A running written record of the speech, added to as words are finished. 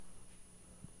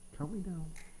Count me down.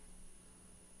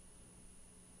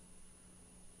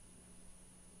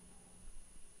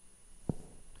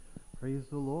 Praise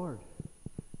the Lord.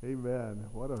 Amen.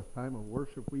 What a time of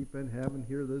worship we've been having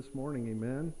here this morning.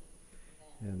 Amen.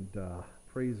 And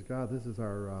praise God. This is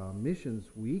our missions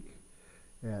week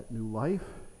at New Life,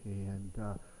 and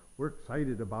we're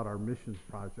excited about our missions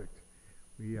project.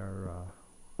 We are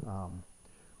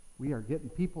getting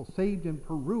people saved in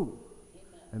Peru,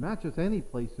 and not just any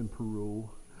place in Peru,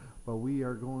 but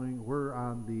we're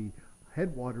on the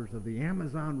headwaters of the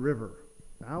Amazon River,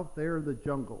 out there in the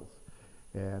jungles.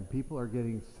 And people are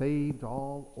getting saved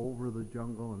all over the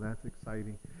jungle, and that's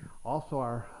exciting.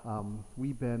 Also,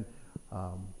 we've been,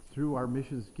 through our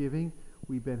missions giving,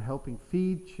 we've been helping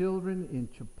feed children in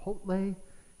Chipotle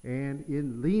and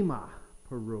in Lima,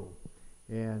 Peru.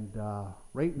 And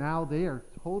right now, they are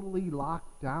totally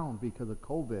locked down because of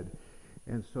COVID.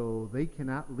 And so they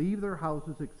cannot leave their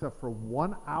houses except for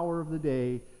 1 hour of the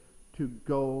day to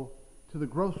go to the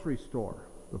grocery store.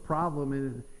 The problem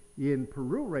is, in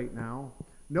Peru right now,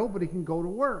 nobody can go to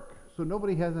work, so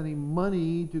nobody has any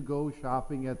money to go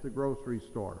shopping at the grocery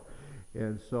store.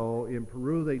 And so in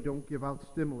Peru, they don't give out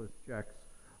stimulus checks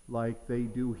like they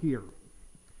do here.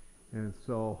 And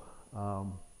so,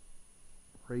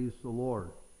 praise the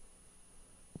Lord.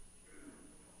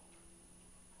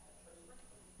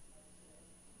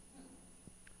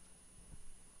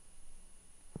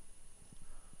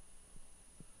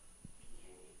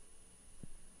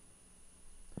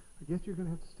 I guess you're going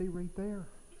to have to stay right there.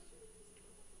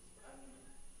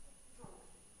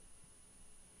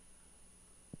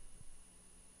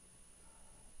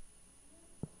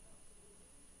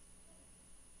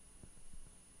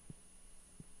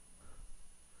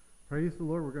 Praise the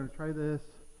Lord. We're going to try this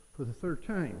for the third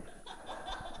time.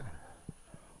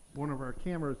 One of our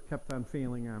cameras kept on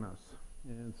failing on us.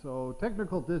 And so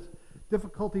technical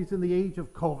difficulties in the age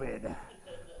of COVID.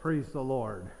 Praise the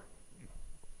Lord.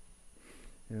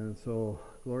 And so,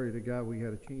 glory to God, we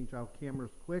had to change out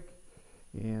cameras quick,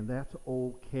 and that's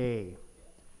okay.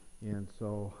 And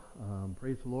so,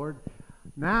 praise the Lord.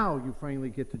 Now you finally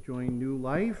get to join New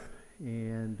Life,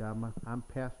 and I'm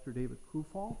Pastor David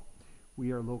Kufall.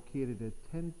 We are located at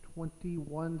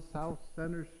 1021 South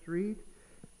Center Street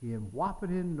in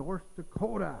Wahpeton, North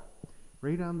Dakota,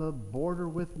 right on the border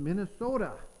with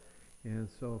Minnesota. And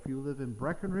so if you live in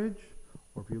Breckenridge,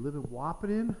 or if you live in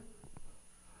Wahpeton,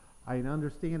 I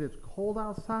understand it's cold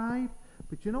outside,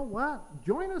 but you know what?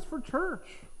 Join us for church.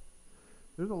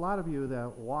 There's a lot of you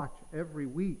that watch every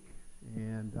week,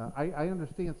 and I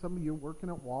understand some of you working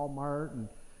at Walmart and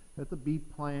at the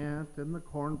beet plant and the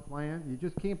corn plant. You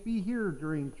just can't be here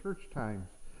during church times,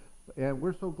 and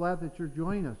we're so glad that you're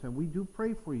joining us, and we do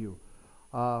pray for you.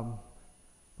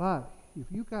 But if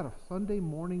you got a Sunday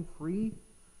morning free,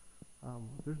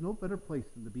 there's no better place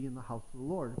than to be in the house of the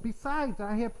Lord. Besides,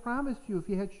 I had promised you if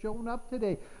you had shown up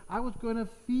today, I was going to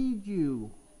feed you.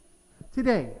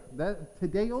 Today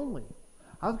only.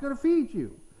 I was going to feed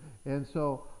you. And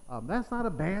so that's not a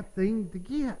bad thing to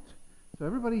get. So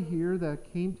everybody here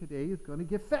that came today is going to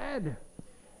get fed.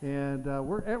 And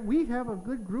we have a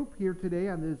good group here today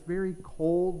on this very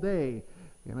cold day.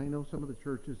 And I know some of the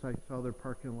churches, I saw their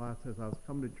parking lots as I was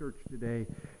coming to church today,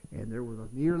 and there was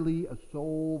nearly a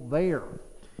soul there.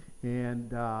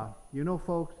 And,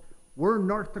 folks, we're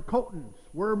North Dakotans.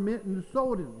 We're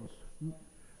Minnesotans.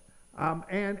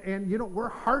 And we're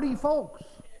hardy folks.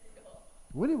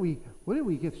 When did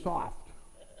we get soft?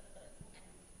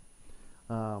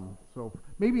 So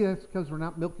maybe that's because we're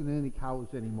not milking any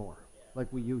cows anymore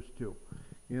like we used to.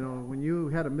 You know, when you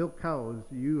had to milk cows,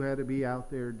 you had to be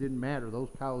out there. It didn't matter. Those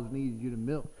cows needed you to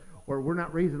milk. Or we're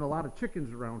not raising a lot of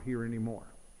chickens around here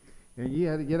anymore. And you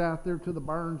had to get out there to the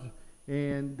barns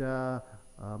and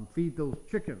feed those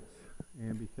chickens,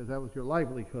 and because that was your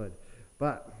livelihood.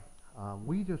 But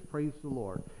we just praise the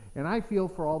Lord. And I feel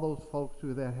for all those folks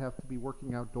that have to be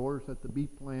working outdoors at the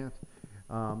beet plant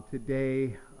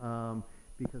today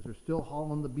because they're still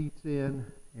hauling the beets in,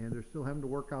 and they're still having to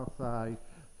work outside.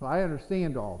 So I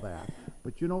understand all that.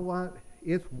 But you know what?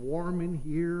 It's warm in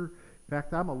here. In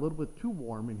fact, I'm a little bit too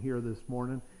warm in here this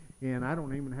morning, and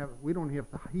we don't have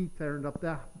the heat turned up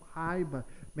that high, but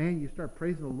man, you start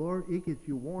praising the Lord, it gets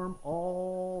you warm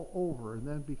all over. And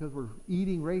then because we're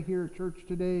eating right here at church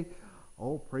today,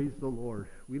 oh, praise the Lord.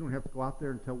 We don't have to go out there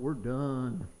until we're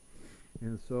done.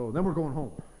 And so then we're going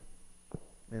home.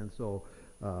 And so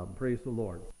praise the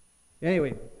Lord.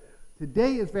 Anyway,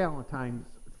 today is Valentine's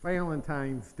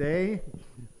Day.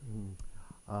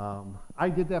 I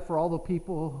did that for all the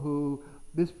people who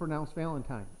mispronounce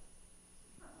Valentine.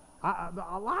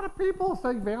 A lot of people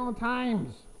say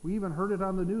Valentine's. We even heard it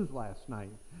on the news last night.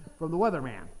 from the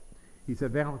weatherman. He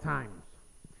said Valentine's.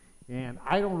 And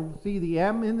I don't see the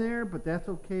M in there, but that's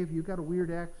okay. If you've got a weird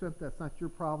accent, that's not your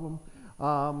problem.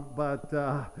 But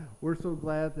we're so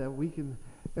glad that we can.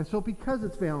 And so because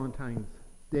it's Valentine's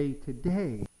Day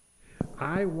today,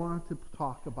 I want to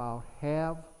talk about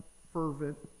have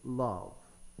fervent love.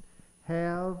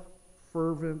 Have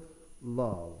fervent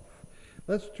love.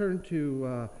 Let's turn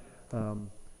to,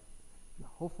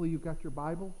 hopefully you've got your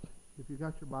Bibles. If you've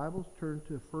got your Bibles, turn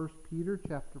to 1 Peter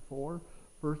chapter 4.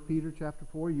 1 Peter chapter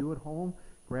 4, you at home,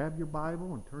 grab your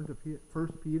Bible and turn to 1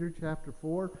 Peter chapter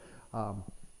 4.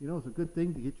 It's a good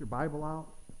thing to get your Bible out,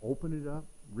 open it up,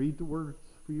 read the words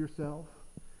for yourself.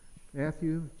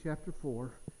 Matthew chapter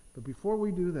 4. But before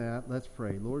we do that, let's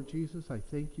pray. Lord Jesus, I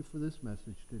thank you for this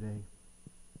message today.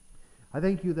 I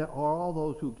thank you that all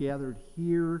those who gathered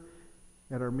here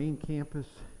at our main campus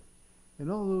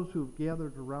and all those who have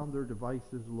gathered around their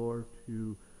devices, Lord,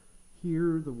 to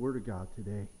hear the Word of God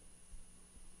today.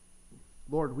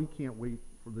 Lord, we can't wait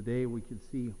for the day we can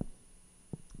see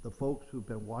the folks who've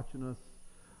been watching us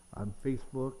on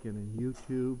Facebook and in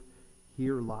YouTube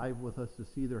here live with us to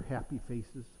see their happy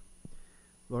faces.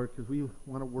 Lord, because we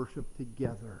want to worship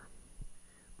together.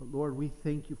 But Lord, we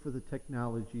thank you for the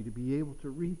technology to be able to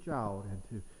reach out and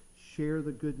to share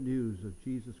the good news of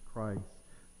Jesus Christ,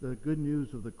 the good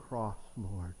news of the cross,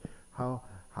 Lord,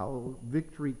 how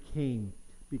victory came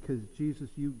because Jesus,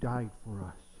 you died for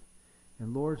us.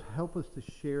 And Lord, help us to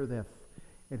share that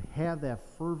and have that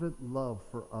fervent love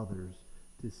for others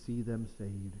to see them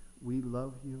saved. We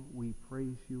love you, we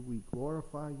praise you, we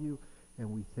glorify you, and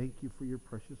we thank you for your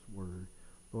precious word.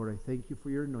 Lord, I thank you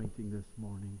for your anointing this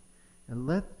morning. And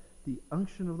let the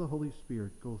unction of the Holy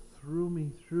Spirit go through me,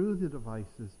 through the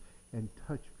devices, and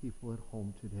touch people at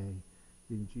home today.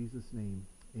 In Jesus' name,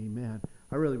 amen.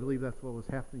 I really believe that's what was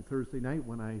happening Thursday night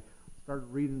when I started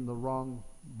reading the wrong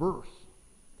verse.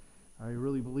 I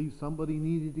really believe somebody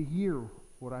needed to hear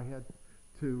what I had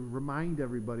to remind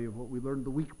everybody of what we learned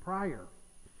the week prior.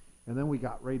 And then we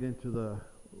got right into the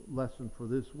lesson for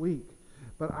this week.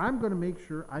 But I'm going to make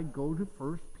sure I go to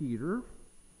 1 Peter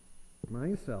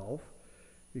myself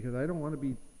because I don't want to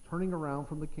be turning around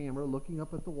from the camera looking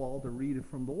up at the wall to read it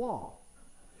from the wall.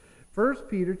 1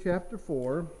 Peter chapter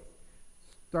 4,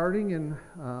 starting in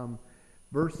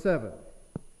verse 7.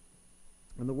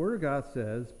 And the Word of God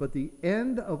says, but the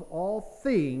end of all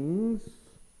things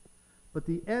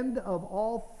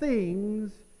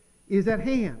is at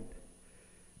hand.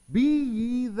 Be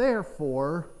ye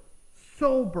therefore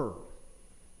sober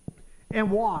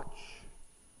and watch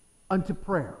unto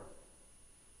prayer.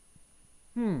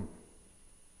 I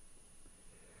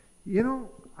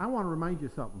want to remind you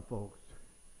something, folks.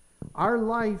 Our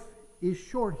life is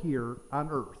short here on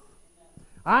earth.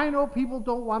 I know people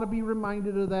don't want to be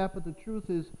reminded of that, but the truth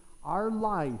is our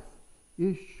life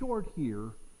is short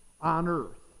here on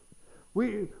earth.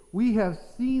 We have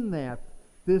seen that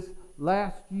this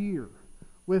last year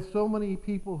with so many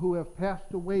people who have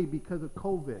passed away because of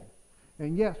COVID.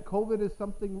 And yes, COVID is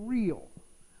something real,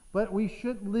 but we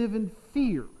shouldn't live in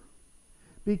fear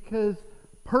because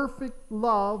perfect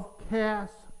love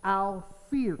casts out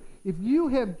fear. If you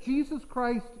have Jesus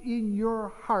Christ in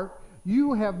your heart,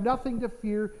 you have nothing to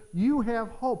fear. You have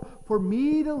hope. For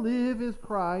me to live is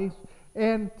Christ,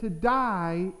 and to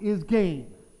die is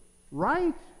gain.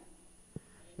 Right?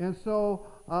 And so,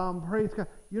 praise God.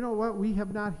 You know what? We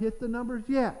have not hit the numbers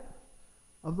yet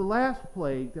of the last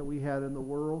plague that we had in the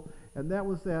world, and that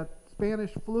was that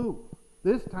Spanish flu.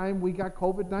 This time we got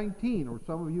COVID-19, or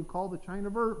some of you call the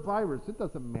China virus. It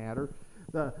doesn't matter.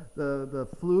 The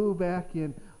flu back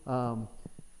in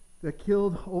that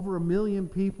killed over 1 million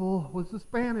people was the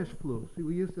Spanish flu. See,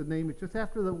 we used to name it just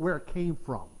after where it came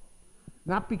from.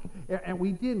 And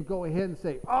we didn't go ahead and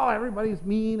say, oh, everybody's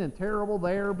mean and terrible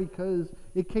there because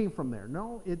it came from there.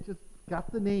 No, it just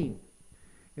got the name.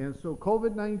 And so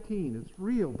COVID-19 is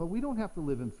real, but we don't have to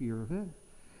live in fear of it.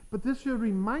 But this should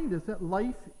remind us that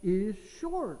life is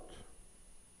short.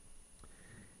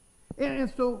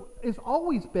 And so it's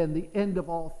always been the end of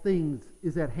all things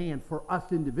is at hand for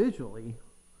us individually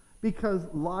because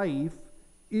life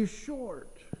is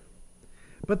short.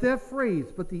 But that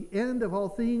phrase, but the end of all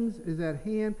things is at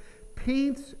hand,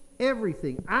 paints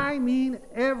everything, I mean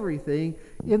everything,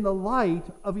 in the light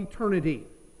of eternity.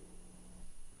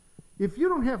 If you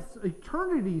don't have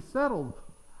eternity settled,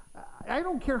 I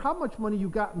don't care how much money you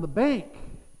got in the bank,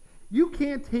 you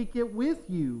can't take it with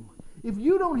you. If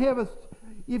you don't have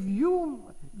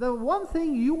the one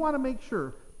thing you want to make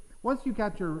sure, once you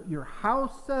got your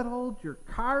house settled, your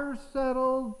cars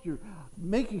settled, you're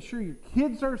making sure your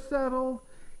kids are settled,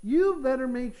 you better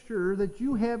make sure that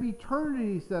you have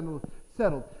eternity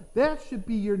settled. That should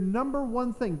be your number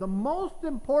one thing. The most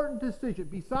important decision,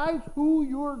 besides who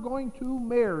you're going to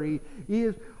marry,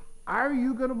 is, are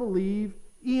you going to believe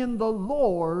in the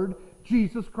Lord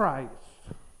Jesus Christ?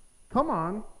 Come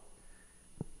on.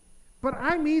 But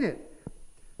I mean it.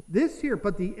 This here,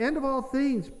 but the end of all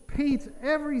things paints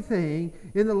everything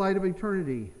in the light of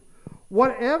eternity.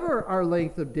 Whatever our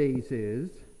length of days is,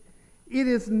 it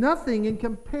is nothing in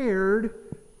compared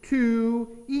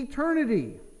to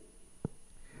eternity.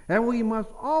 And we must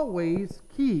always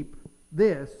keep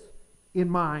this in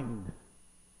mind.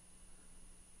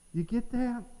 You get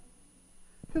that?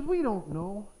 Because we don't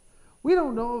know. We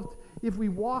don't know if we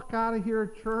walk out of here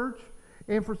at church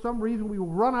and for some reason we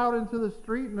run out into the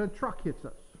street and a truck hits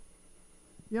us.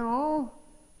 You know,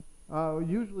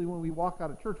 usually when we walk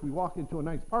out of church, we walk into a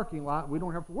nice parking lot. We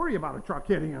don't have to worry about a truck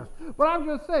hitting us. But I'm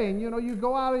just saying, you know, you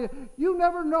go out of you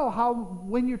never know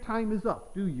when your time is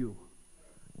up, do you?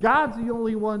 God's the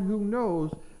only one who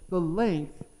knows the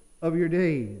length of your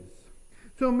days.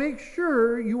 So make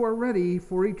sure you are ready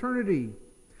for eternity.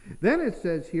 Then it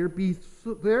says here, be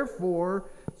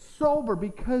therefore sober,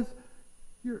 because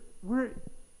we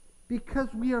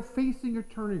are facing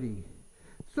eternity.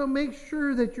 So make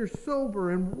sure that you're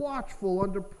sober and watchful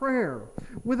under prayer.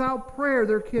 Without prayer,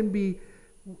 there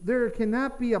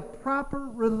cannot be a proper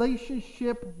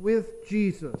relationship with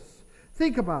Jesus.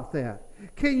 Think about that.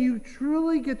 Can you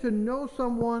truly get to know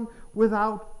someone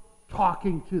without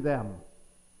talking to them?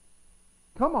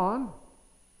 Come on.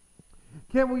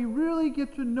 Can we really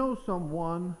get to know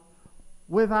someone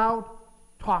without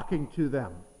talking to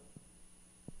them?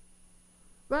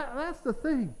 That's the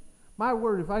thing. My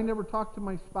word, if I never talked to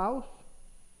my spouse,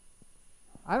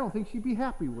 I don't think she'd be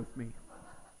happy with me.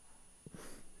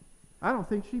 I don't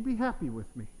think she'd be happy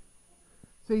with me.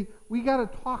 See, we got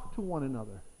to talk to one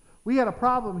another. We had a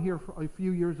problem here a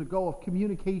few years ago of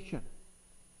communication.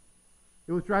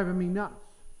 It was driving me nuts.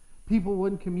 People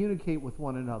wouldn't communicate with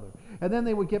one another. And then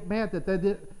they would get mad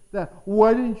that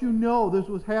why didn't you know this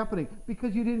was happening?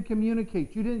 Because you didn't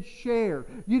communicate. You didn't share.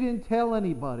 You didn't tell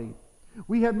anybody.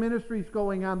 We had ministries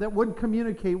going on that wouldn't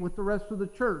communicate with the rest of the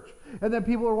church. And then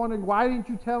people are wondering, why didn't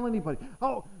you tell anybody?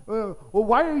 Well,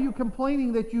 why are you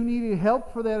complaining that you needed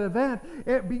help for that event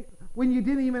when you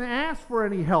didn't even ask for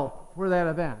any help for that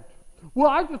event? Well,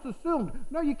 I just assumed.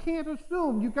 No, you can't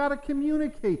assume. You've got to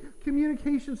communicate.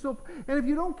 Communication. And if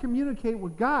you don't communicate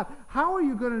with God, how are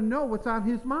you going to know what's on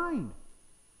His mind?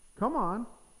 Come on.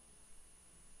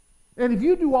 And if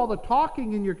you do all the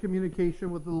talking in your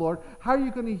communication with the Lord, how are you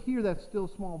going to hear that still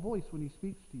small voice when He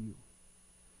speaks to you?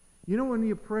 You know, when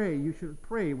you pray, you should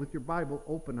pray with your Bible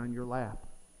open on your lap.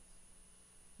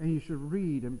 And you should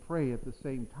read and pray at the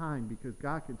same time, because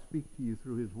God can speak to you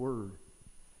through His Word.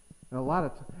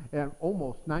 And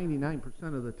almost 99%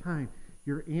 of the time,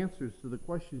 your answers to the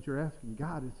questions you're asking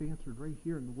God is answered right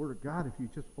here in the Word of God if you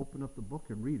just open up the book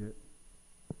and read it.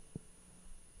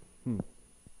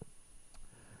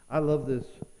 I love this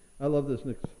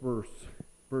next verse,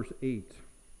 verse 8.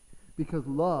 Because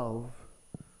love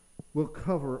will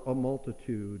cover a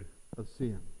multitude of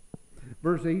sin.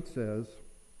 Verse 8 says,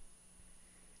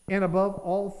 and above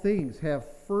all things have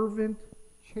fervent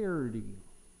charity.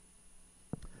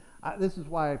 This is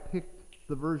why I picked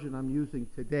the version I'm using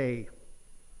today.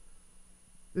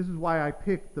 This is why I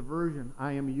picked the version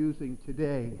I am using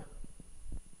today.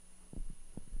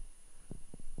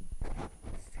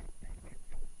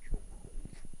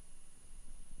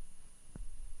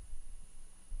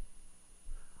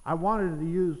 I wanted to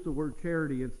use the word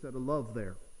charity instead of love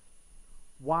there.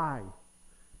 Why?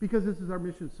 Because this is our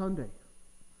Mission Sunday.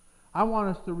 I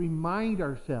want us to remind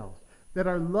ourselves that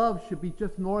our love should be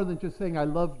just more than just saying, I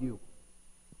love you.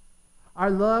 Our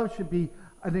love should be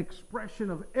an expression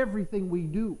of everything we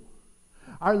do.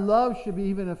 Our love should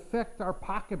even affect our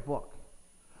pocketbook.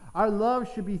 Our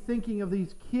love should be thinking of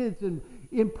these kids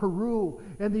in Peru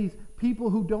and these people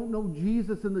who don't know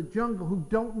Jesus in the jungle, who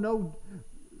don't know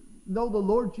the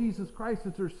Lord Jesus Christ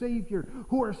as their Savior,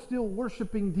 who are still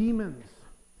worshiping demons.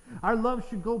 Our love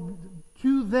should go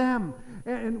to them,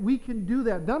 and we can do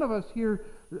that. None of us here,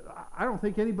 I don't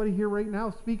think anybody here right now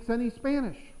speaks any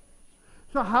Spanish.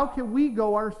 So how can we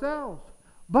go ourselves?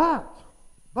 But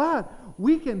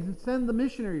we can send the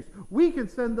missionaries. We can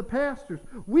send the pastors.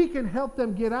 We can help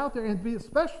them get out there, and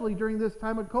especially during this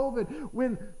time of COVID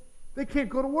when they can't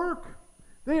go to work.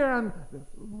 They are on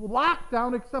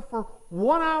lockdown except for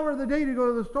 1 hour of the day to go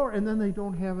to the store, and then they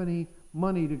don't have any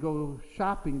money to go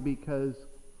shopping because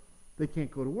they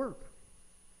can't go to work.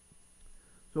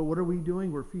 So what are we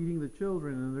doing? We're feeding the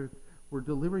children, and we're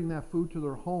delivering that food to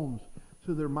their homes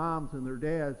so their moms and their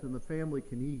dads and the family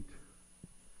can eat.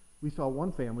 We saw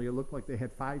one family, it looked like they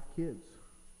had 5 kids.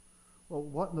 Well,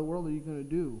 what in the world are you going to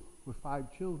do with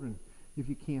 5 children if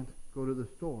you can't go to the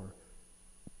store?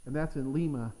 And that's in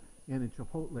Lima and in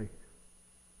Chipotle.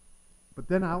 But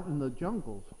then out in the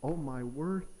jungles, oh my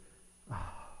word,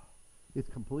 it's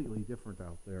completely different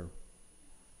out there.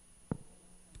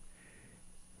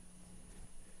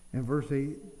 And verse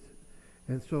 8,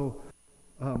 and so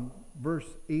verse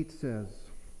 8 says,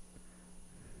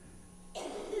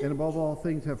 and above all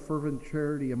things have fervent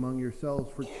charity among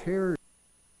yourselves, for charity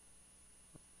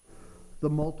the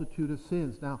multitude of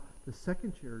sins. Now, the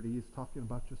second charity is talking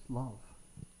about just love.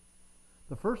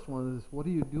 The first one is, what are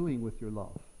you doing with your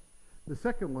love? The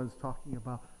second one is talking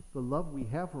about the love we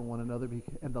have for one another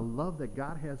and the love that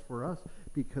God has for us,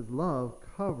 because love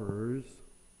covers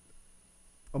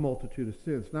a multitude of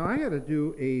sins. Now, I had to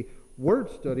do a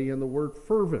word study on the word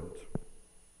fervent.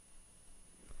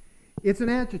 It's an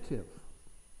adjective.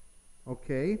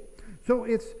 Okay? So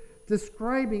it's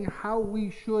describing how we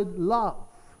should love.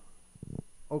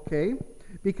 Okay?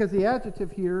 Because the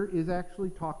adjective here is actually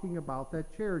talking about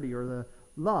that charity or the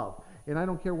love. And I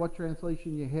don't care what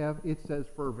translation you have, it says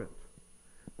fervent.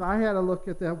 So I had to look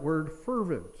at that word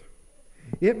fervent.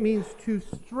 It means to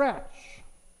stretch.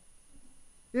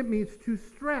 It means to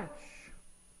stretch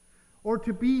or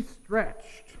to be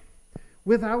stretched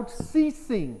without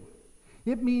ceasing.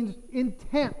 It means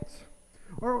intent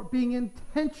or being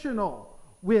intentional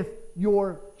with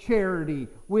your charity,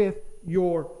 with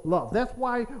your love. That's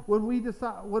why when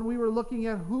we were looking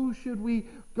at who should we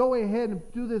go ahead and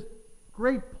do this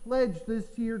great pledge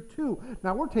this year to.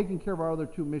 Now, we're taking care of our other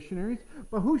 2 missionaries,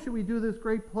 but who should we do this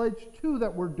great pledge to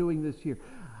that we're doing this year?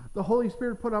 The Holy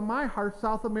Spirit put on my heart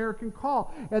South American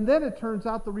Call. And then it turns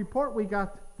out the report we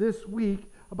got this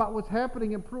week about what's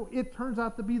happening in Peru, it turns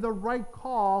out to be the right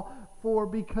call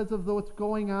because of what's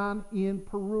going on in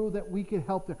Peru, that we could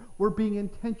help there. We're being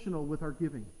intentional with our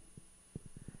giving.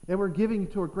 And we're giving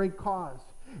to a great cause.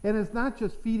 And it's not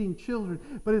just feeding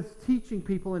children, but it's teaching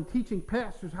people and teaching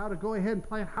pastors how to go ahead and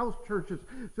plant house churches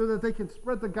so that they can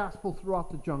spread the gospel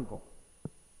throughout the jungle.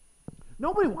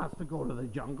 Nobody wants to go to the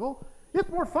jungle. It's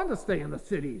more fun to stay in the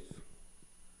cities.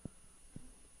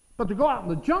 But to go out in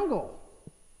the jungle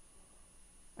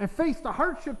and face the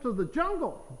hardships of the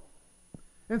jungle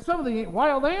and some of the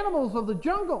wild animals of the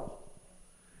jungle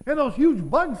and those huge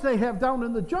bugs they have down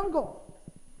in the jungle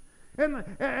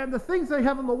and the things they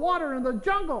have in the water in the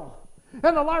jungle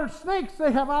and the large snakes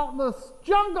they have out in the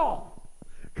jungle.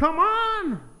 Come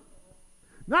on!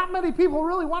 Not many people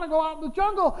really want to go out in the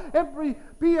jungle and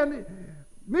be a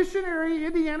missionary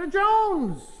Indiana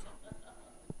Jones.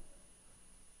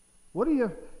 What do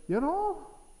you know?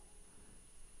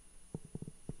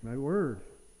 My word.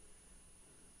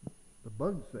 The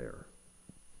bugs there.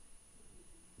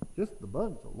 Just the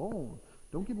bugs alone.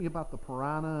 Don't give me about the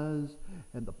piranhas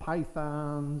and the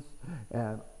pythons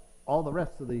and all the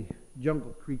rest of the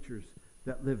jungle creatures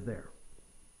that live there.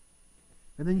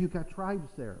 And then you've got tribes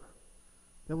there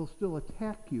that will still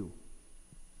attack you.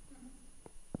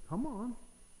 Come on.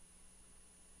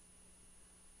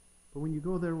 But when you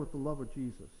go there with the love of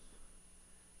Jesus,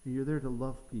 and you're there to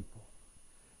love people,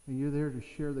 and you're there to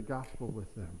share the gospel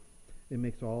with them, it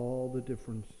makes all the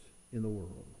difference in the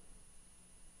world.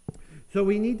 So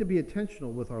we need to be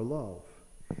intentional with our love,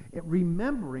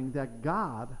 remembering that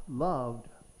God loved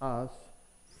us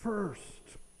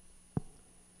first.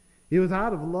 It was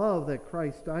out of love that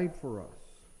Christ died for us.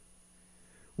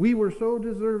 We were so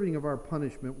deserving of our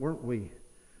punishment, weren't we?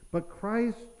 But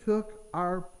Christ took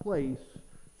our place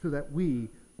so that we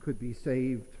could be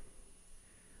saved.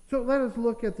 So let us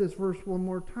look at this verse one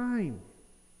more time.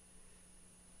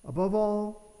 Above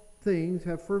all things,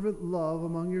 have fervent love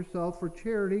among yourselves, for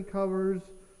charity covers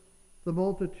the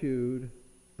multitude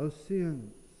of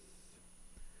sins.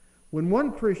 When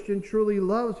one Christian truly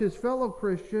loves his fellow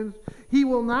Christians, he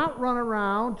will not run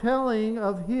around telling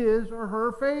of his or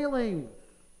her failings,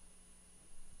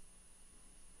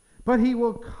 but he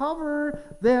will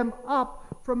cover them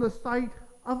up from the sight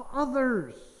of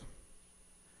others.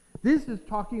 This is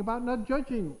talking about not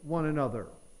judging one another.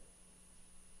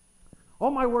 Oh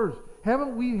my words,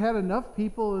 haven't we had enough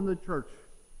people in the church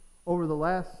over the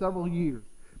last several years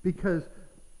because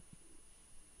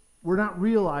we're not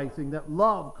realizing that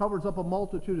love covers up a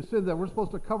multitude of sins that we're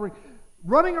supposed to cover,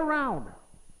 running around.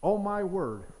 Oh my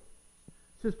word.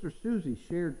 Sister Susie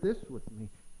shared this with me.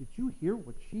 Did you hear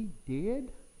what she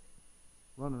did?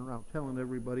 Running around telling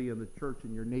everybody in the church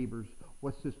and your neighbors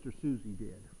what Sister Susie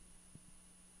did.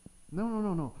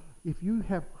 No. If you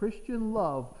have Christian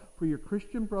love for your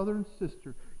Christian brother and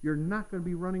sister, you're not going to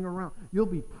be running around. You'll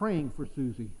be praying for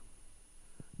Susie.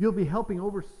 You'll be helping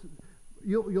over.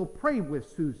 You'll pray with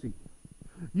Susie.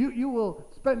 You will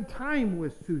spend time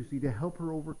with Susie to help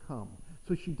her overcome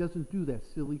so she doesn't do that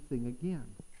silly thing again.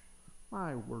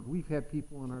 My word, we've had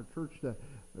people in our church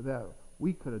that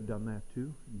we could have done that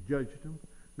to, judged them.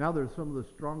 Now they're some of the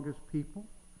strongest people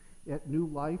at New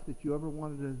Life that you ever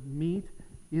wanted to meet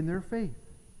in their faith.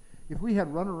 If we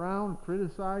had run around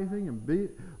criticizing and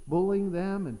bullying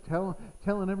them and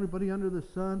telling everybody under the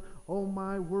sun, oh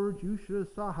my word, you should have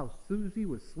saw how Susie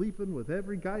was sleeping with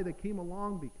every guy that came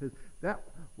along because that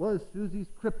was Susie's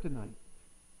kryptonite.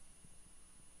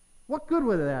 What good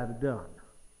would that have done?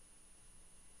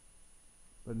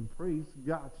 But praise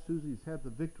God, Susie's had the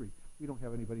victory. We don't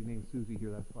have anybody named Susie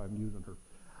here, that's why I'm using her.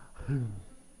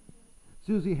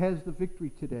 Susie has the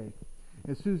victory today.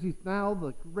 And Susie's now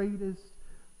the greatest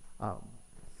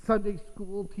Sunday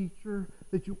school teacher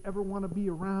that you ever want to be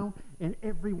around, and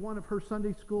every one of her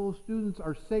Sunday school students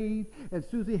are saved, and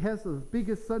Susie has the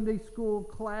biggest Sunday school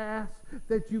class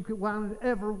that you could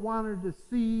ever wanted to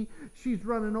see. She's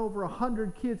running over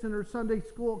 100 kids in her Sunday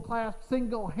school class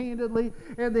single-handedly,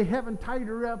 and they haven't tied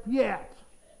her up yet.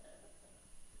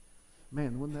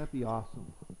 Man, wouldn't that be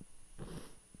awesome?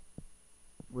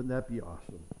 Wouldn't that be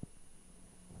awesome?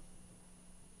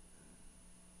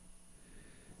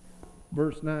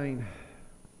 Verse 9,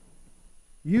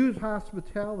 use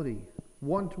hospitality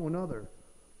one to another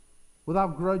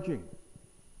without grudging.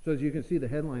 So as you can see the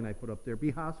headline I put up there,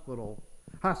 be hospitable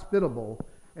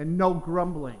and no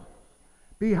grumbling.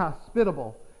 Be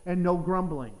hospitable and no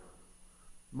grumbling.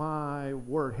 My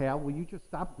word, Hal, will you just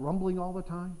stop grumbling all the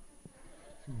time?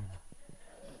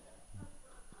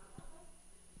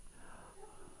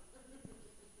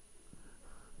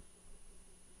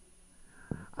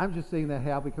 I'm just saying that,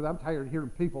 Hal, because I'm tired of hearing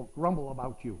people grumble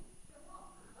about you.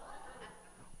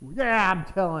 Yeah, I'm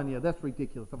telling you, that's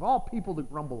ridiculous. Of all people to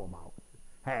grumble about,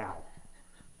 Hal.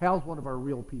 Hal's one of our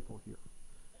real people here.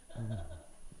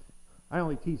 I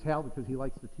only tease Hal because he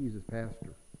likes to tease his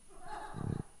pastor.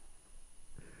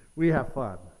 We have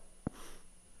fun.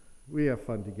 We have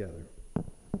fun together.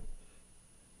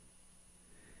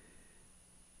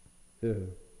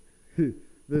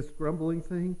 This grumbling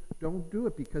thing, don't do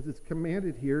it because it's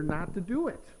commanded here not to do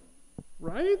it.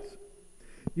 Right?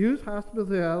 Use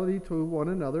hospitality to one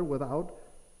another without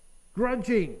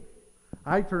grudging.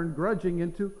 I turned grudging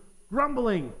into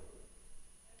grumbling.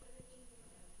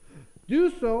 Do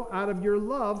so out of your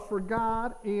love for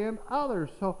God and others.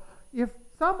 So if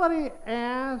somebody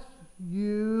asks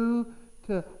you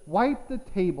to wipe the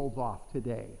tables off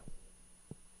today,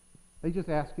 they just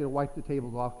ask you to wipe the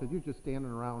tables off because you're just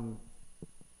standing around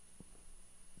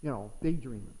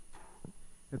daydreaming.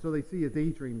 And so they see you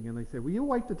daydreaming and they say, will you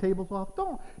wipe the tables off?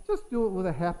 Don't. Just do it with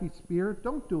a happy spirit.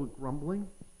 Don't do it grumbling.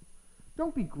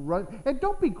 Don't be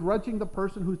grudging the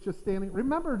person who's just standing.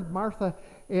 Remember Martha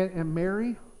and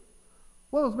Mary?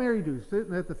 What does Mary do?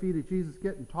 Sitting at the feet of Jesus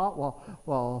getting taught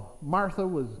while Martha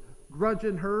was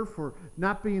grudging her for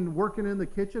not working in the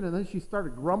kitchen, and then she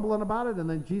started grumbling about it, and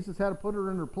then Jesus had to put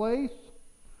her in her place.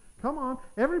 Come on.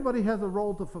 Everybody has a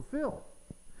role to fulfill.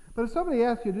 But if somebody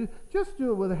asks you to just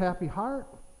do it with a happy heart.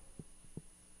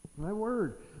 My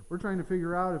word. We're trying to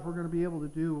figure out if we're going to be able to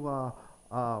do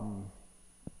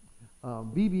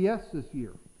VBS this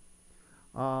year.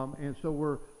 And so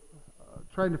we're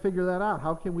trying to figure that out.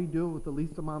 How can we do it with the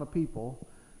least amount of people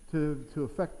to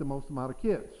affect the most amount of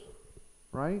kids?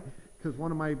 Right? Because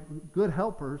one of my good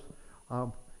helpers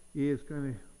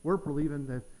we're believing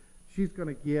that she's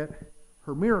going to get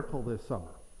her miracle this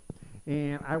summer.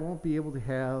 And I won't be able to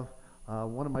have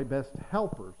one of my best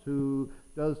helpers who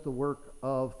does the work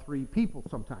of 3 people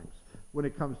sometimes when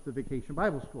it comes to Vacation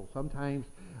Bible School. Sometimes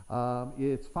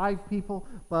it's 5 people,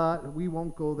 but we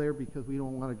won't go there because we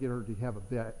don't want to get her to have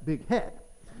a big head.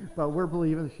 But we're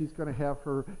believing that she's going to have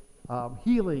her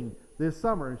healing this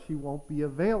summer, and she won't be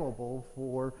available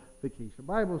for Vacation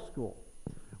Bible School.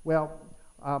 Well,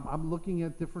 I'm looking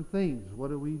at different things.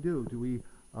 What do we do? Do we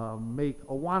make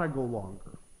Awana go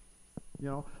longer?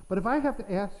 But if I have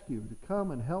to ask you to come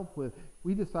and help with,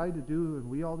 we decide to do, and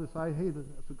we all decide, hey,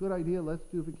 that's a good idea, let's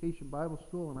do Vacation Bible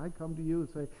School, and I come to you and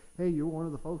say, hey, you're one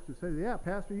of the folks who says, yeah,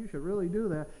 Pastor, you should really do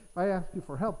that. If I ask you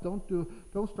for help,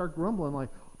 don't start grumbling like,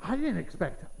 I didn't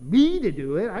expect me to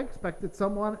do it. I expected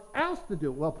someone else to do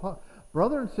it. Well,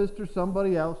 brother and sister,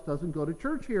 somebody else doesn't go to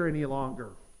church here any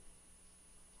longer.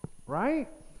 Right?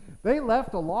 They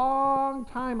left a long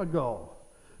time ago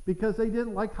because they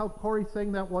didn't like how Corey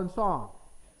sang that one song.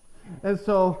 And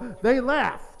so they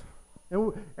left.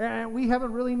 And we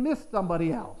haven't really missed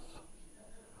somebody else.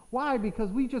 Why?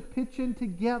 Because we just pitch in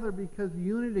together, because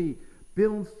unity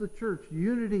builds the church.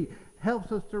 Unity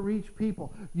helps us to reach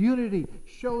people. Unity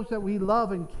shows that we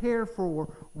love and care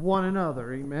for one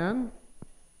another. Amen?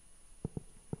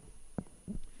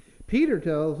 Peter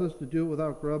tells us to do it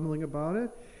without grumbling about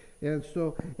it.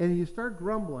 And you start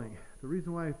grumbling. The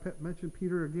reason why I mentioned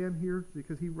Peter again here is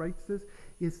because he writes this.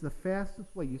 It's the fastest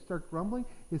way. You start grumbling,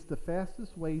 it's the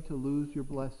fastest way to lose your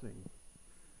blessing.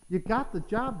 You got the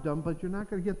job done, but you're not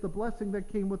going to get the blessing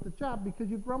that came with the job because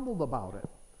you grumbled about it.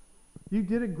 You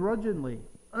did it grudgingly.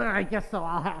 I guess so.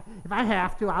 If I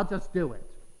have to, I'll just do it.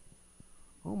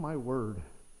 Oh, my word.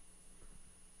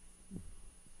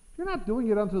 If you're not doing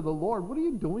it unto the Lord, what are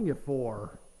you doing it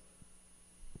for?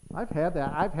 I've had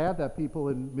that people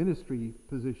in ministry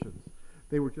positions.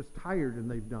 They were just tired and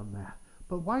they've done that.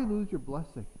 But why lose your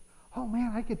blessing? Oh,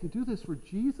 man, I get to do this for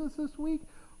Jesus this week?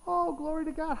 Oh, glory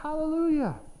to God.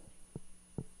 Hallelujah.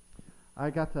 I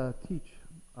got to teach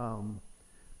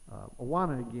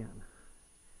Awana again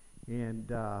and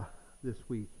this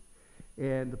week.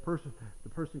 And the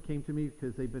person came to me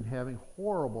because they've been having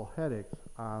horrible headaches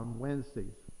on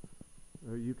Wednesdays.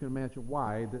 You can imagine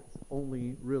why. That's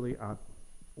only really on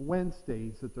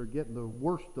Wednesdays that they're getting the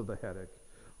worst of the headaches.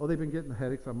 Oh, they've been getting the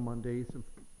headaches on Mondays and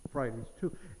Fridays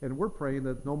too. And we're praying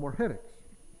that no more headaches.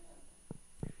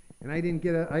 And I didn't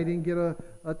get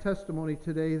a testimony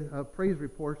today, a praise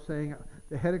report saying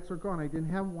the headaches are gone. I didn't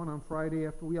have one on Friday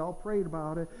after we all prayed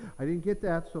about it. I didn't get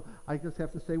that, so I just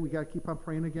have to say we got to keep on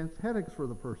praying against headaches for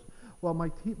the person. Well, my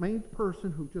main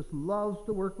person who just loves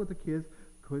to work with the kids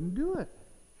couldn't do it.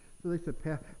 So they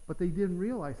said, but they didn't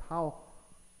realize how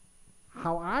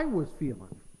I was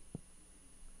feeling.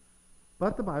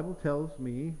 But the Bible tells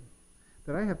me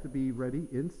that I have to be ready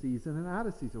in season and out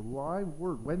of season. My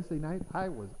word, Wednesday night, I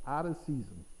was out of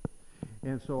season.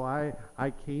 And so I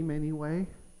came anyway,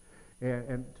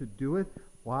 and to do it.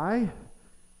 Why?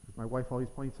 My wife always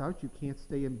points out, you can't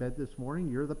stay in bed this morning.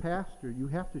 You're the pastor. You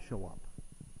have to show up.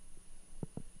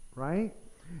 Right?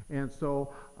 And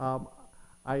so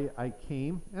I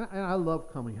came, and I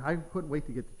love coming. I couldn't wait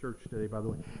to get to church today, by the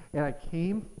way. And I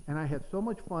came, and I had so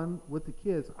much fun with the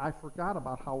kids, I forgot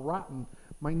about how rotten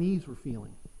my knees were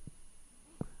feeling.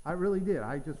 I really did.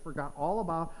 I just forgot all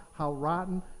about how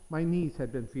rotten my knees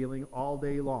had been feeling all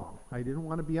day long. I didn't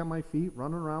want to be on my feet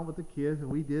running around with the kids,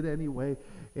 and we did anyway,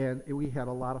 and we had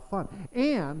a lot of fun.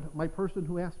 And my person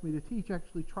who asked me to teach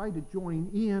actually tried to join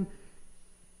in.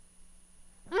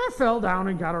 I fell down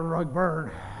and got a rug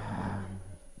burn.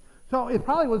 So it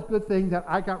probably was a good thing that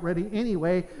I got ready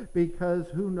anyway, because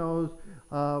who knows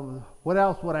what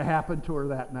else would have happened to her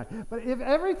that night. But if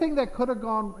everything that could have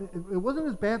gone, it wasn't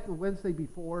as bad the Wednesday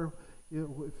before. If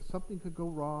something could go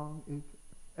wrong,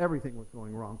 everything was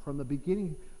going wrong. From the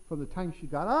beginning, from the time she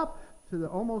got up to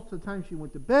almost the time she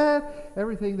went to bed,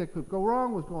 everything that could go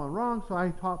wrong was going wrong. So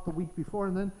I taught the week before,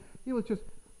 and then it was just,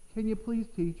 can you please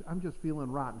teach? I'm just feeling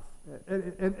rotten.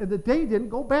 And the day didn't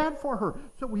go bad for her.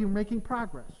 So we were making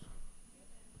progress.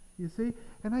 You see?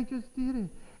 And I just did it.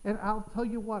 And I'll tell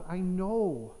you what, I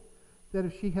know that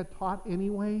if she had taught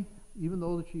anyway, even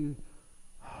though she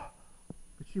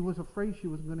was afraid she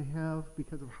wasn't going to have,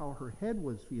 because of how her head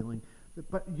was feeling.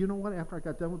 But you know what? After I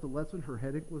got done with the lesson, her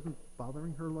headache wasn't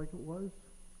bothering her like it was.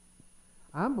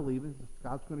 I'm believing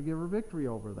God's going to give her victory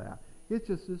over that. It's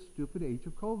just this stupid age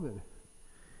of COVID.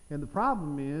 And the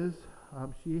problem is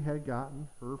she had gotten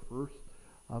her first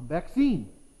vaccine.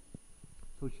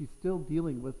 So she's still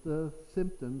dealing with the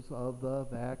symptoms of the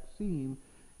vaccine,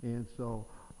 and so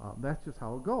that's just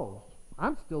how it goes.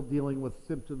 I'm still dealing with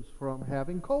symptoms from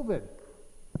having COVID.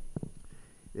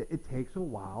 It takes a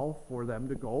while for them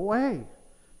to go away.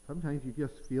 Sometimes you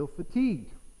just feel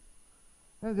fatigued.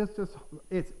 And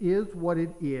it is what it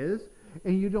is,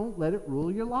 and you don't let it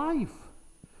rule your life.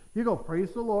 You go,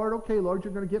 praise the Lord. Okay, Lord,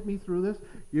 you're going to get me through this.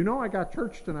 You know I got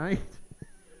church tonight.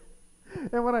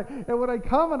 And when I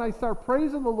come and I start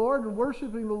praising the Lord and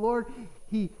worshiping the Lord,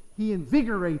 He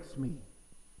invigorates me.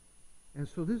 And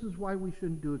so this is why we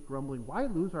shouldn't do it grumbling. Why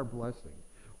lose our blessing?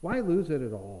 Why lose it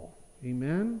at all?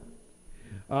 Amen?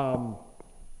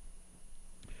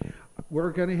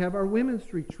 We're going to have our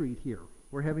women's retreat here.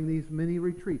 We're having these mini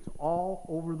retreats all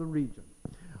over the region.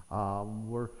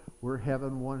 We're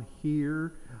having one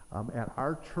here at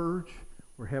our church.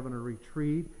 We're having a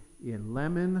retreat in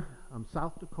Lemon,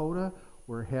 South Dakota.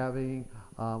 We're having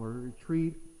a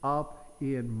retreat up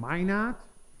in Minot,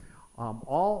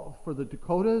 all for the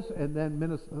Dakotas, and then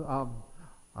Minnesota.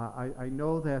 I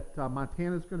know that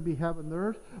Montana's going to be having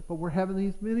theirs, but we're having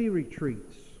these mini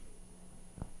retreats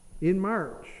in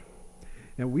March.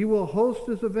 And we will host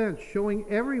this event showing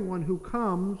everyone who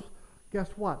comes, guess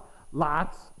what?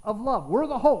 lots of love. We're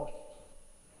the hosts.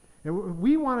 And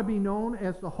we want to be known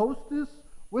as the hostess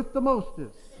with the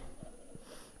mostest.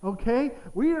 Okay?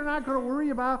 We are not going to worry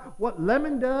about what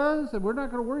Lemon does, and we're not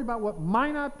going to worry about what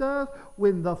Minot does.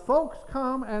 When the folks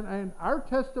come and our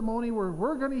testimony, where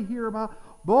we're going to hear about,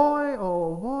 boy,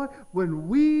 oh boy, when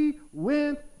we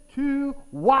went to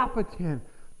Wahpeton,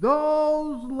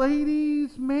 those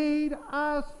ladies made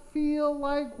us feel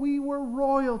like we were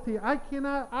royalty. I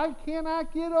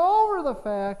cannot get over the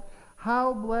fact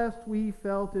how blessed we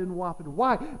felt in Wahpeton.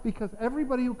 Why? Because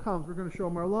everybody who comes, we're going to show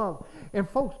them our love. And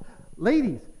folks,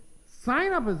 ladies,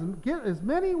 sign up, get as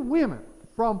many women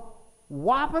from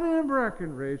Wahpeton and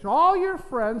Breckenridge, all your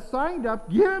friends signed up,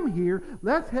 get them here.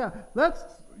 Let's have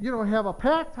a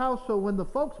packed house, so when the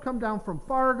folks come down from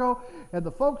Fargo and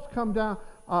the folks come down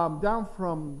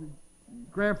from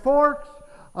Grand Forks,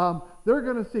 they're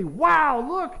going to see, wow,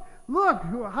 look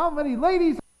how many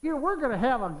ladies are here. We're going to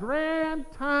have a grand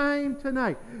time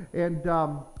tonight. And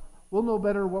we'll know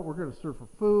better what we're going to serve for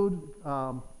food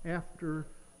after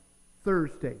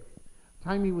Thursday.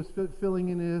 Timmy was filling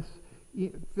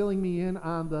me in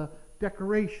on the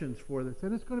decorations for this,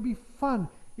 and it's going to be fun.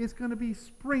 It's going to be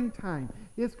springtime.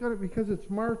 Because it's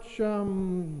March.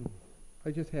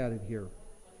 I just had it here.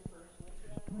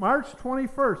 March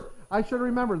 21st. I should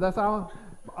remember. That's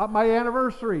my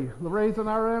anniversary. Lorraine's and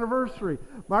our anniversary.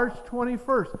 March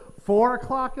 21st, 4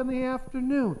 o'clock in the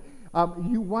afternoon.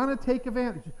 You want to take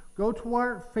advantage. Go to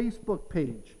our Facebook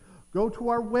page. Go to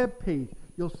our web page.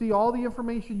 You'll see all the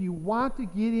information. You want to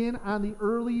get in on the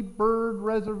early bird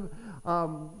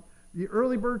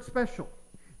special.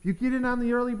 If you get in on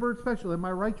the early bird special, am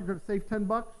I right? You're going to save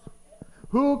 $10?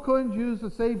 Who couldn't use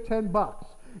to save $10?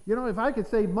 If I could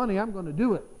save money, I'm going to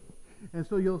do it. And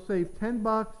so you'll save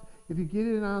 $10 if you get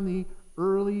in on the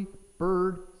early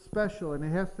bird special, and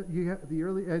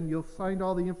and you'll find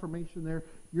all the information there.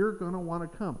 You're going to want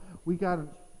to come. We got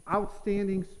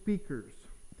outstanding speakers,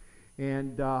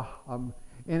 and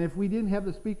if we didn't have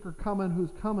the speaker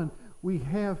who's coming, we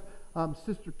have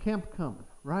Sister Kemp coming,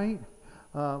 right?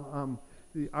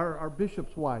 Our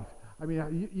bishop's wife. I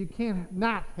mean, you can't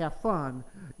not have fun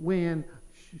when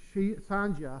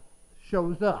Sanja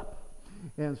shows up.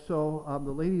 And so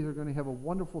the ladies are going to have a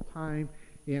wonderful time.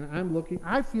 And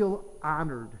I feel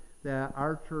honored that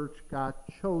our church got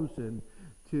chosen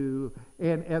to,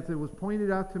 and as it was pointed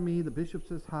out to me, the bishop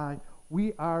says hi,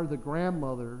 we are the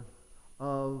grandmother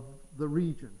of the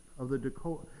region, of the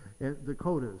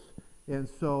Dakotas. And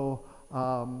so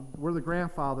we're the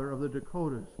grandfather of the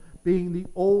Dakotas, being the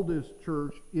oldest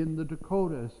church in the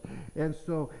Dakotas. And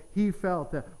so he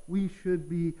felt that we should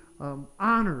be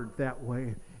honored that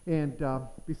way. And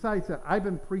besides that, I've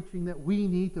been preaching that we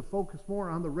need to focus more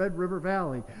on the Red River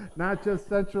Valley, not just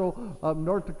central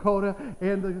North Dakota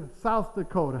and the South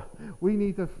Dakota. We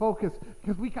need to focus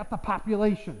because we got the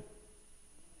population.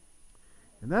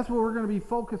 And that's what we're going to be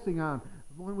focusing on.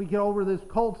 When we get over this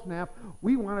cold snap,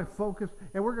 we want to focus,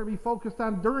 and we're going to be focused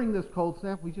on during this cold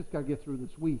snap. We just got to get through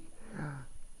this week.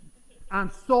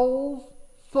 On souls.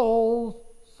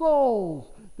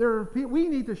 We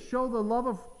need to show the love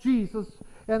of Jesus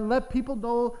and let people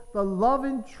know the love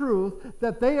and truth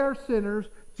that they are sinners.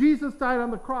 Jesus died on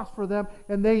the cross for them,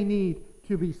 and they need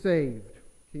to be saved.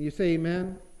 Can you say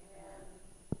amen?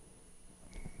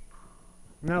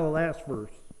 Now the last verse.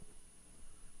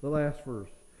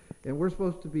 And we're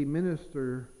supposed to be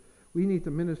we need to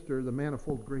minister the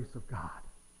manifold grace of God.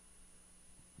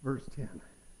 Verse 10.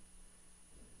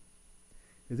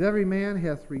 As every man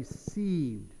hath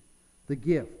received the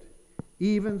gift,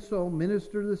 even so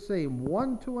minister the same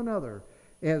one to another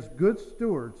as good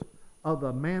stewards of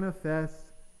the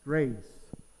manifest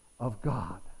grace of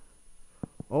God.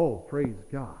 Oh, praise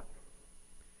God.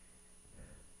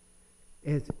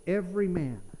 As every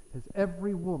man, as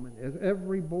every woman, as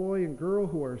every boy and girl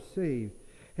who are saved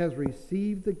has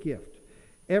received the gift,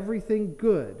 everything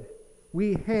good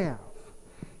we have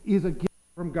is a gift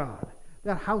from God.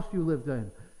 That house you lived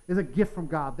in is a gift from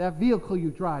God. That vehicle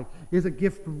you drive is a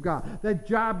gift from God. That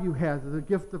job you have is a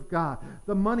gift of God.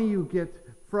 The money you get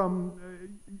from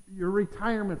your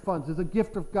retirement funds is a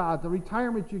gift of God. The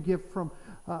retirement you get from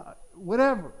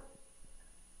whatever.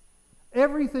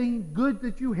 Everything good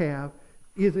that you have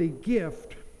is a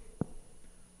gift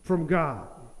from God.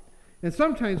 And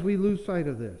sometimes we lose sight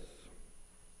of this.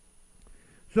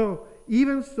 So,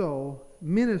 even so,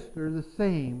 minister the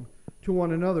same to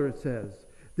one another, it says.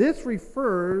 This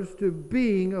refers to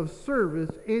being of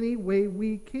service any way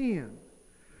we can.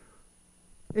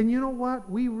 And you know what?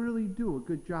 We really do a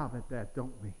good job at that,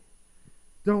 don't we?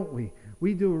 Don't we?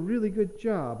 We do a really good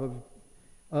job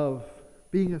of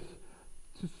being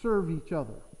to serve each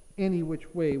other. any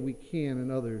which way we can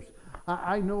in others.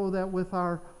 I know that with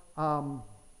our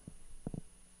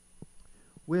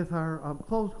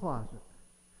clothes closet.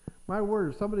 My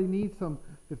word, if somebody needs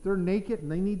if they're naked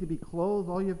and they need to be clothed,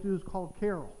 all you have to do is call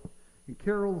Carol. And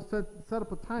Carol will set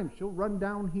up a time. She'll run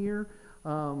down here,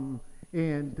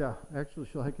 actually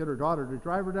she'll get her daughter to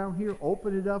drive her down here,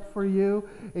 open it up for you,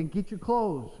 and get you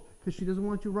clothes. Because she doesn't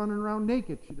want you running around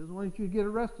naked. She doesn't want you to get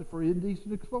arrested for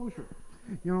indecent exposure.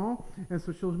 You know? And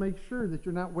so she'll make sure that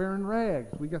you're not wearing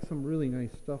rags. We got some really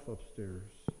nice stuff upstairs.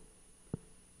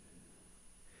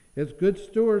 As good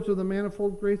stewards of the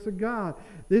manifold grace of God,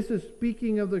 this is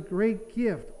speaking of the great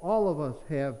gift all of us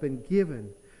have been given,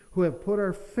 who have put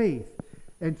our faith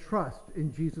and trust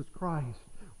in Jesus Christ.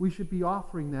 We should be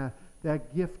offering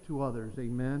that gift to others.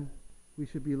 Amen? We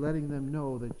should be letting them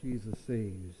know that Jesus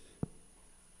saves.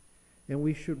 And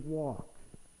we should walk,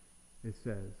 it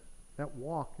says. That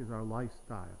walk is our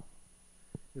lifestyle.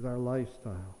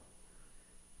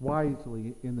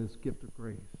 Wisely in this gift of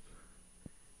grace.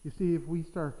 You see, if we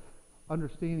start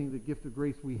understanding the gift of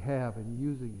grace we have and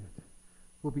using it,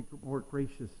 we'll be more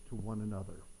gracious to one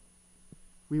another.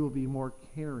 We will be more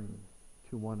caring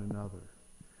to one another.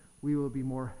 We will be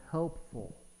more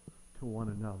helpful to one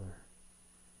another.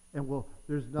 And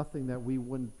there's nothing that we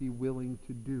wouldn't be willing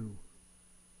to do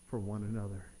for one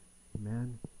another.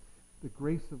 Amen. The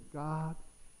grace of God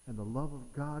and the love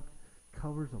of God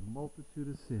covers a multitude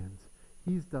of sins.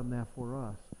 He's done that for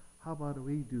us. How about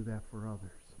we do that for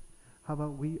others? How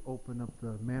about we open up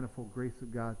the manifold grace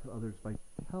of God to others by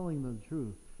telling them the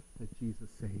truth that Jesus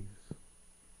saves?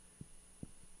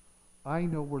 I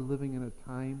know we're living in a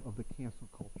time of the cancel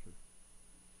culture.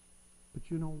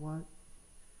 But you know what?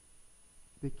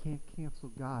 They can't cancel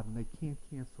God, and they can't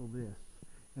cancel this.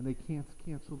 And they can't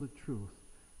cancel the truth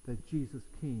that Jesus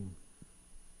came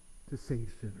to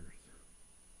save sinners.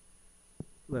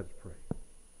 Let's pray.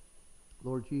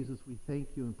 Lord Jesus, we thank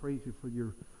you and praise you for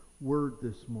your word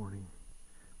this morning.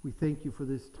 We thank you for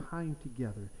this time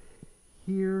together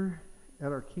here at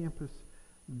our campus,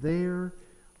 there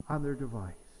on their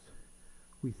device.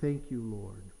 We thank you,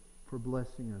 Lord, for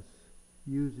blessing us,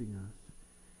 using us,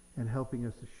 and helping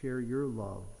us to share your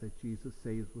love that Jesus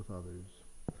saves with others.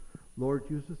 Lord,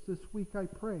 use us this week, I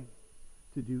pray,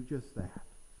 to do just that.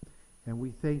 And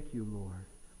we thank you, Lord,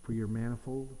 for your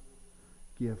manifold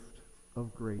gift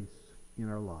of grace in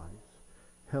our lives.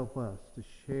 Help us to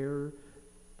share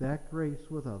that grace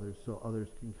with others so others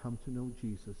can come to know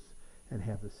Jesus and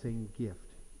have the same gift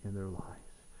in their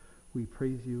lives. We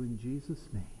praise you in Jesus'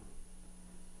 name.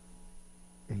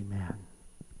 Amen.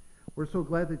 We're so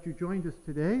glad that you joined us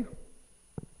today.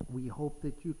 We hope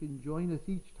that you can join us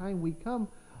each time we come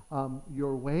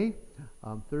your way.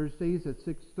 Thursdays at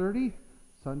 6:30,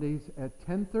 Sundays at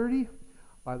 10:30.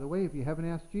 By the way, if you haven't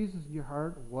asked Jesus in your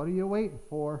heart, what are you waiting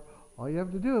for? All you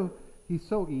have to do, it's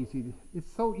so easy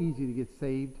to get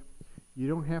saved. You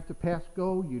don't have to pass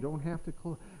go. You don't have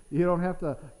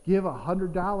to give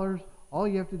 $100. All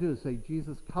you have to do is say,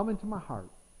 Jesus, come into my heart.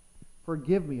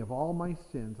 Forgive me of all my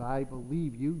sins. I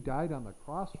believe you died on the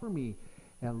cross for me.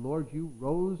 And Lord, you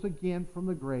rose again from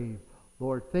the grave.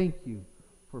 Lord, thank you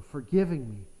for forgiving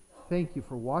me. Thank you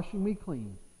for washing me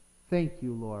clean. Thank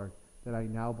you, Lord, that I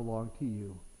now belong to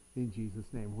you. In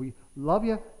Jesus' name. We love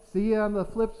you. See you on the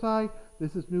flip side.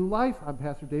 This is New Life. I'm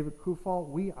Pastor David Krufall.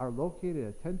 We are located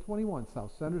at 1021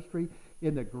 South Center Street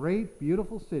in the great,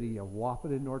 beautiful city of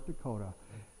Wahpeton, North Dakota.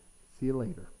 See you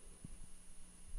later.